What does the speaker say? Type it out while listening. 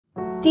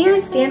Dear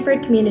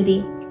Stanford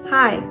community,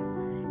 hi.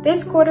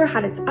 This quarter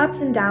had its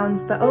ups and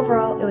downs, but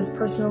overall it was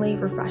personally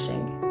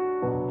refreshing.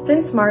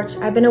 Since March,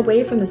 I've been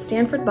away from the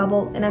Stanford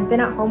bubble and I've been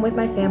at home with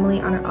my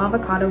family on our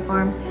avocado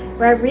farm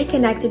where I've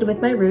reconnected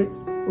with my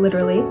roots,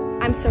 literally.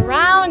 I'm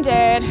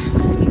surrounded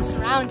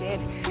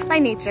by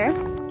nature.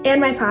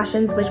 And my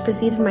passions which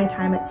preceded my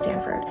time at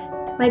Stanford.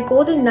 My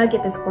golden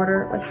nugget this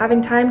quarter was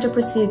having time to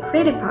pursue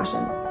creative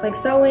passions like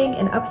sewing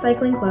and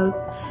upcycling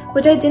clothes,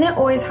 which I didn't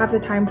always have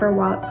the time for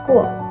while at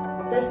school.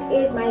 This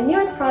is my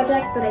newest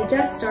project that I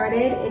just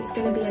started. It's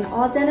going to be an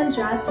all denim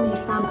dress made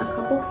from a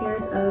couple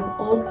pairs of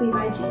old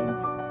Levi jeans.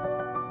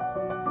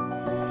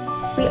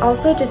 We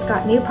also just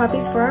got new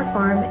puppies for our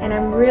farm and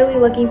I'm really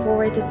looking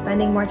forward to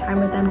spending more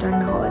time with them during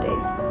the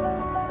holidays.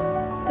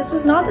 This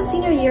was not the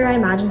senior year I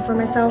imagined for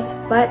myself,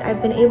 but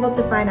I've been able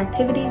to find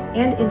activities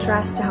and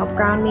interests to help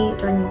ground me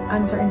during these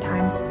uncertain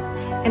times,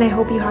 and I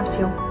hope you have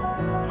too.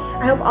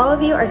 I hope all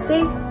of you are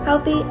safe,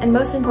 healthy, and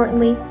most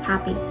importantly,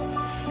 happy.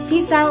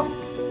 Peace out,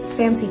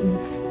 Sam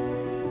Seaton.